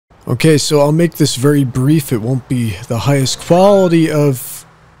Okay, so I'll make this very brief. It won't be the highest quality of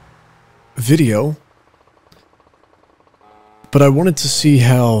video, but I wanted to see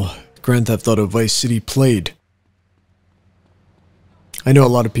how Grand Theft Auto Vice City played. I know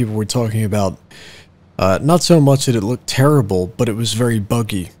a lot of people were talking about not so much that it looked terrible, but it was very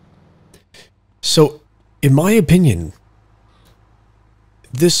buggy. So, in my opinion,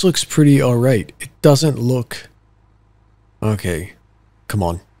 this looks pretty alright. It doesn't look... Okay, come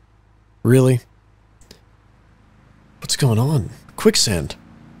on. Really? What's going on? Quicksand.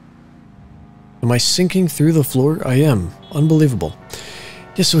 Am I sinking through the floor? I am. Unbelievable.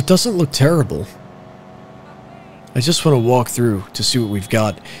 Yeah, so it doesn't look terrible. I just want to walk through to see what we've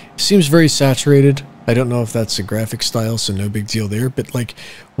got. It seems very saturated. I don't know if that's a graphic style, so no big deal there. But, like,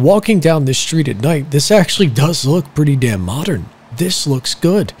 walking down this street at night, this actually does look pretty damn modern. This looks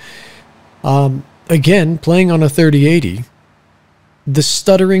good. Again, playing on a 3080. The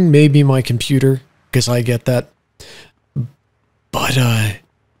stuttering may be my computer, because I get that. But, I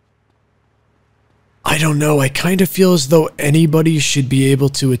don't know. I kind of feel as though anybody should be able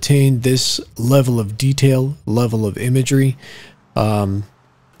to attain this level of detail, level of imagery,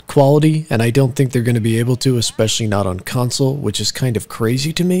 quality, and I don't think they're going to be able to, especially not on console, which is kind of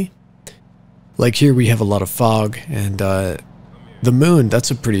crazy to me. Like here we have a lot of fog, and the moon,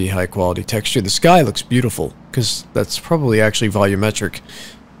 that's a pretty high quality texture. The sky looks beautiful, because that's probably actually volumetric.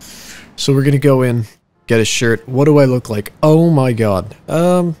 So we're going to go in, get a shirt. What do I look like? Oh my god.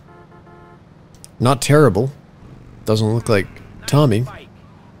 Not terrible. Doesn't look like Tommy.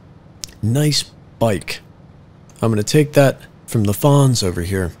 Nice bike. I'm going to take that from the Fonz over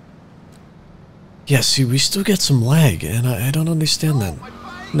here. Yeah, see, we still get some lag, and I don't understand that.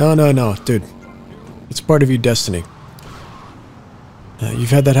 No, dude. It's part of your destiny.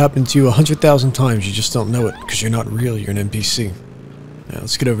 You've had that happen to you 100,000 times, you just don't know it, because you're not real, you're an NPC.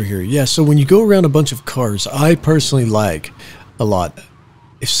 Let's get over here. Yeah, so when you go around a bunch of cars, I personally lag a lot.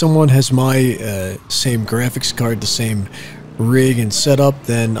 If someone has my same graphics card, the same rig and setup,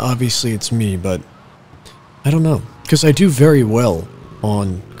 then obviously it's me, but I don't know. Because I do very well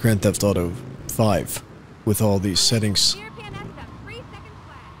on Grand Theft Auto 5 with all these settings.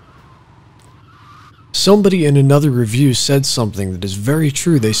 Somebody in another review said something that is very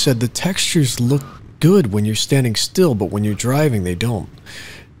true. They said the textures look good when you're standing still, but when you're driving they don't.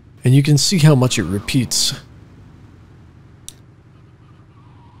 And you can see how much it repeats.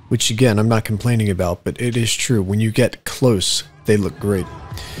 Which again, I'm not complaining about, but it is true. When you get close, they look great.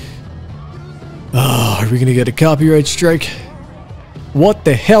 Oh, are we gonna get a copyright strike? What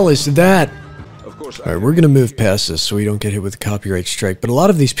the hell is that? Alright, we're gonna move past this so we don't get hit with a copyright strike. But a lot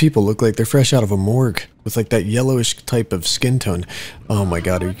of these people look like they're fresh out of a morgue with like that yellowish type of skin tone. Oh my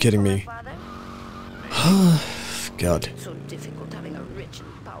god, are you kidding me? God.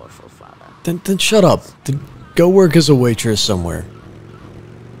 Then shut up. Then go work as a waitress somewhere.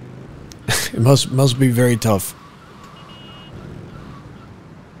 It must be very tough.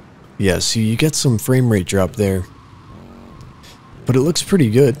 Yeah, see, you get some frame rate drop there. But it looks pretty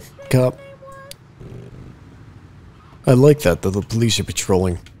good, cop. I like that the police are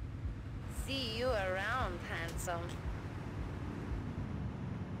patrolling. See you around, handsome.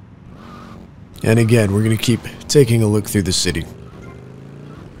 And again, we're gonna keep taking a look through the city.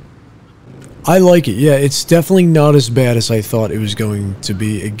 I like it, yeah, it's definitely not as bad as I thought it was going to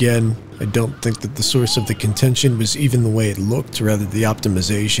be. Again, I don't think that the source of the contention was even the way it looked, rather the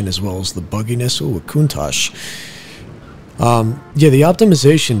optimization as well as the bugginess. Oh, a Countach. Yeah, the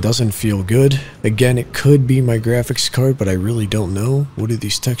optimization doesn't feel good. Again, it could be my graphics card, but I really don't know. What are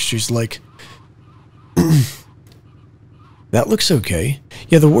these textures like? That looks okay.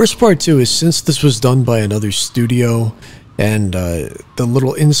 Yeah, the worst part too is since this was done by another studio, and the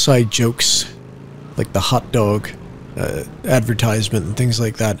little inside jokes, like the hot dog advertisement and things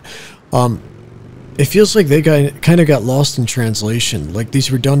like that, it feels like they kind of got lost in translation. Like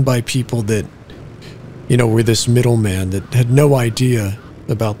these were done by people that, you know, were this middleman that had no idea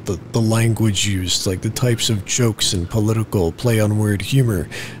about the language used, like the types of jokes and political play-on-word humor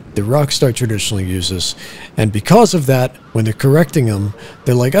that Rockstar traditionally uses. And because of that, when they're correcting them,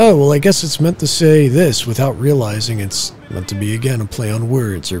 they're like, oh, well, I guess it's meant to say this, without realizing it's meant to be, again, a play on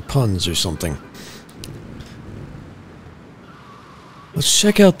words or puns or something. Let's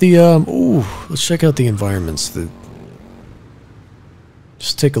check out the, let's check out the environments.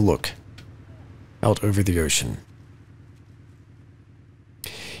 Just take a look out over the ocean.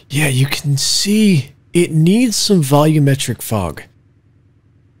 Yeah, you can see it needs some volumetric fog.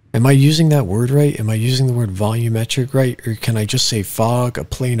 Am I using that word right? Am I using the word volumetric right? Or can I just say fog, a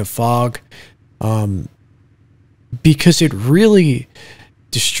plane of fog? Because it really,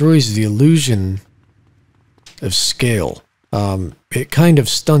 destroys the illusion of scale. It kind of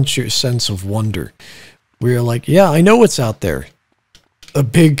stunts your sense of wonder. Where you're like, yeah, I know what's out there. A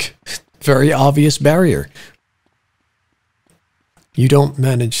big, very obvious barrier. You don't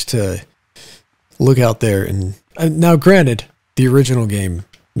manage to look out there and... now, granted, the original game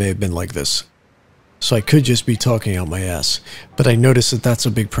may have been like this. So I could just be talking out my ass. But I noticed that that's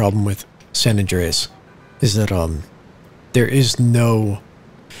a big problem with San Andreas. Is that, there's no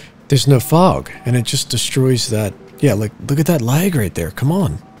fog. And it just destroys that... Yeah, like, look at that lag right there. Come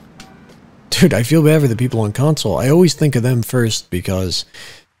on. Dude, I feel bad for the people on console. I always think of them first because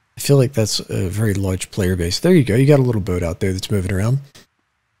I feel like that's a very large player base. There you go. You got a little boat out there that's moving around.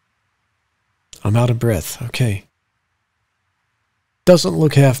 I'm out of breath. Okay. Doesn't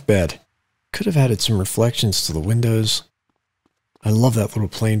look half bad. Could have added some reflections to the windows. I love that little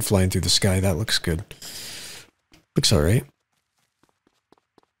plane flying through the sky. That looks good. Looks alright.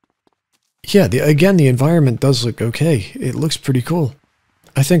 Yeah, again, the environment does look okay. It looks pretty cool.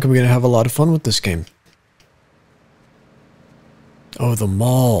 I think I'm going to have a lot of fun with this game. Oh, the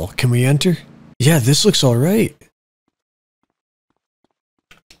mall. Can we enter? Yeah, this looks alright.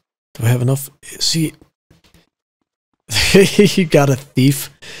 Do I have enough? See, you got a thief.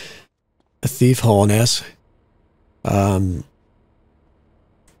 A thief hauling ass.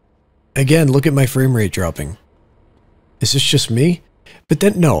 Again, look at my frame rate dropping. Is this just me? But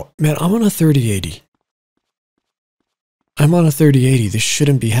then, no, man, I'm on a 3080. I'm on a 3080. This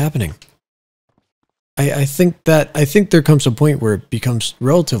shouldn't be happening. I think there comes a point where it becomes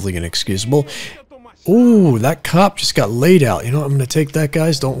relatively inexcusable. Ooh, that cop just got laid out. You know what? I'm going to take that,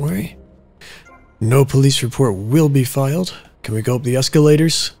 guys. Don't worry. No police report will be filed. Can we go up the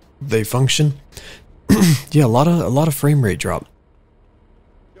escalators? They function. Yeah, a lot of frame rate drop.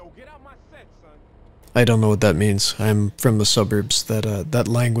 I don't know what that means. I'm from the suburbs. That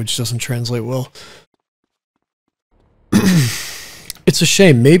language doesn't translate well. It's a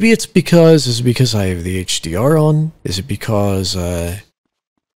shame. Maybe it's because... Is it because I have the HDR on? Is it because...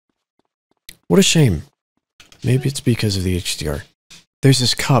 What a shame. Maybe it's because of the HDR. There's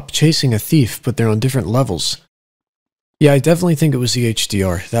this cop chasing a thief, but they're on different levels. Yeah, I definitely think it was the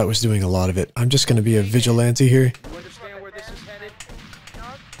HDR. That was doing a lot of it. I'm just going to be a vigilante here.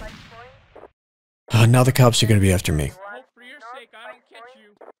 Now the cops are going to be after me.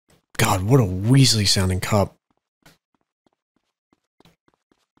 God, what a Weasley sounding cop.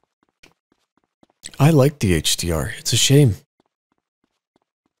 I like the HDR. It's a shame.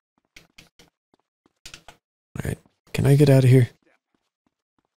 Alright, can I get out of here?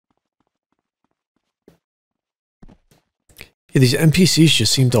 Yeah, these NPCs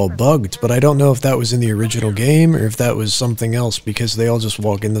just seemed all bugged, but I don't know if that was in the original game or if that was something else because they all just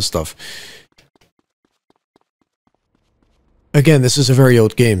walk into stuff. Again, this is a very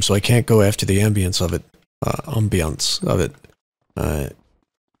old game, so I can't go after the ambience of it.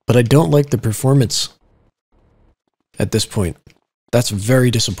 But I don't like the performance at this point. That's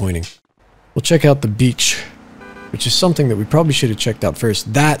very disappointing. We'll check out the beach, which is something that we probably should have checked out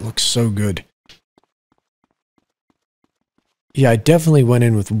first. That looks so good. Yeah, I definitely went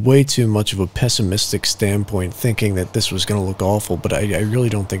in with way too much of a pessimistic standpoint, thinking that this was going to look awful, but I really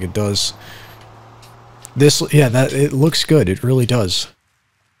don't think it does. It looks good. It really does.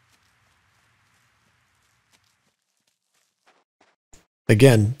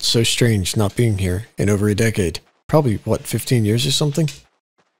 Again, so strange not being here in over a decade. Probably, what, 15 years or something?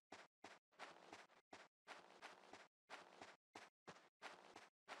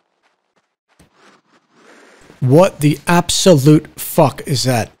 What the absolute fuck is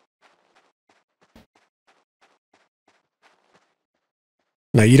that?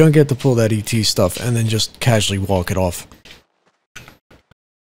 Now, you don't get to pull that ET stuff and then just casually walk it off.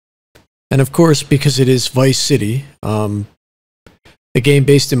 And of course, because it is Vice City, a game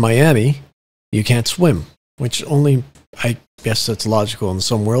based in Miami, you can't swim. Which only, I guess that's logical in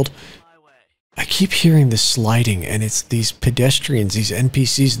some world. I keep hearing this sliding, and it's these pedestrians, these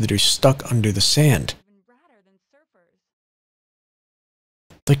NPCs that are stuck under the sand.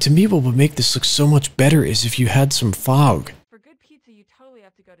 Like, to me, what would make this look so much better is if you had some fog.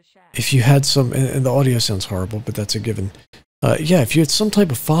 If you had some, and the audio sounds horrible, but that's a given. Yeah, if you had some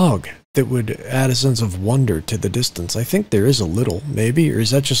type of fog that would add a sense of wonder to the distance. I think there is a little, maybe, or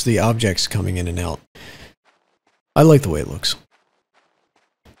is that just the objects coming in and out? I like the way it looks.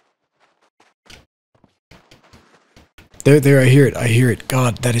 There, I hear it.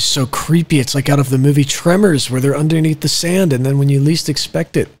 God, that is so creepy. It's like out of the movie Tremors, where they're underneath the sand, and then when you least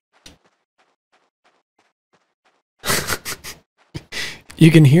expect it. You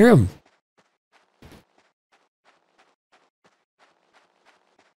can hear them.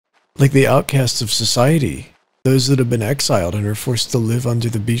 Like the outcasts of society. Those that have been exiled and are forced to live under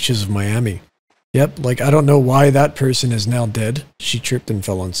the beaches of Miami. Yep, like I don't know why that person is now dead. She tripped and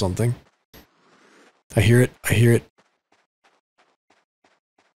fell on something. I hear it, I hear it.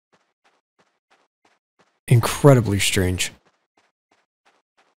 Incredibly strange.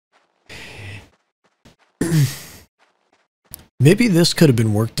 Maybe this could have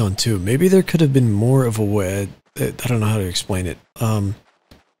been worked on too. Maybe there could have been more of a way. I don't know how to explain it.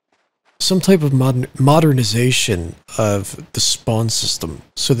 Some type of modernization of the spawn system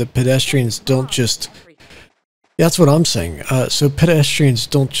so that pedestrians don't just... Yeah, that's what I'm saying. So pedestrians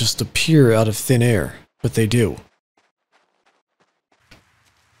don't just appear out of thin air, but they do.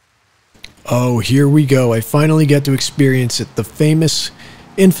 Oh, here we go. I finally get to experience it. The famous,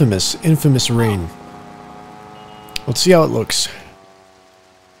 infamous rain. Let's see how it looks.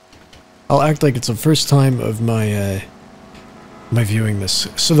 I'll act like it's the first time of my viewing this.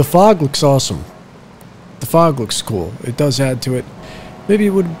 So the fog looks awesome. The fog looks cool. It does add to it. Maybe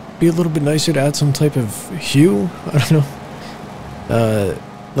it would be a little bit nicer to add some type of hue. I don't know.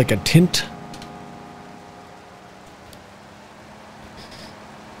 Like a tint.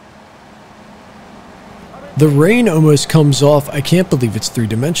 The rain almost comes off. I can't believe it's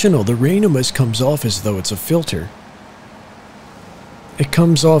three-dimensional. The rain almost comes off as though it's a filter. It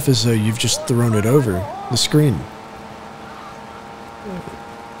comes off as though you've just thrown it over the screen.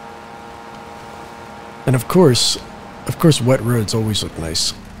 And of course, wet roads always look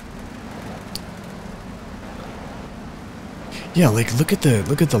nice. Yeah, like look at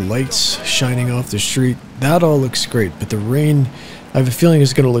the lights shining off the street. That all looks great, but the rain, I have a feeling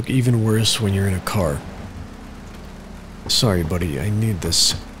is going to look even worse when you're in a car. Sorry, buddy, I need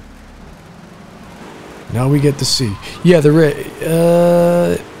this. Now we get to see. Yeah,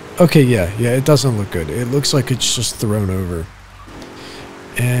 okay, yeah, it doesn't look good. It looks like it's just thrown over.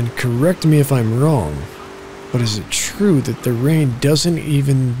 And correct me if I'm wrong, but is it true that the rain doesn't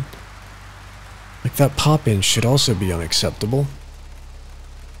even... Like, that pop-in should also be unacceptable?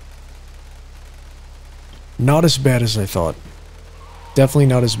 Not as bad as I thought. Definitely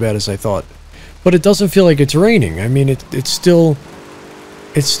not as bad as I thought. But it doesn't feel like it's raining. I mean, it's still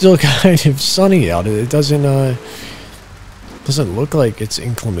kind of sunny out. It doesn't look like it's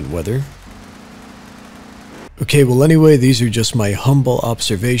inclement weather. Okay, well anyway, these are just my humble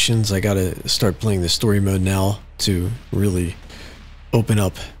observations. I gotta start playing the story mode now to really open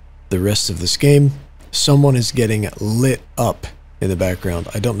up the rest of this game. Someone is getting lit up in the background.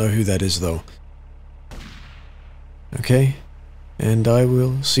 I don't know who that is though. Okay, and I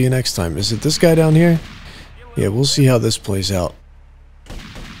will see you next time. Is it this guy down here? Yeah, we'll see how this plays out.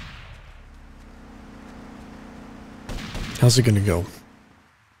 How's it gonna go?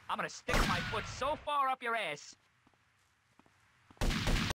 I'm gonna stick my foot so far up your ass,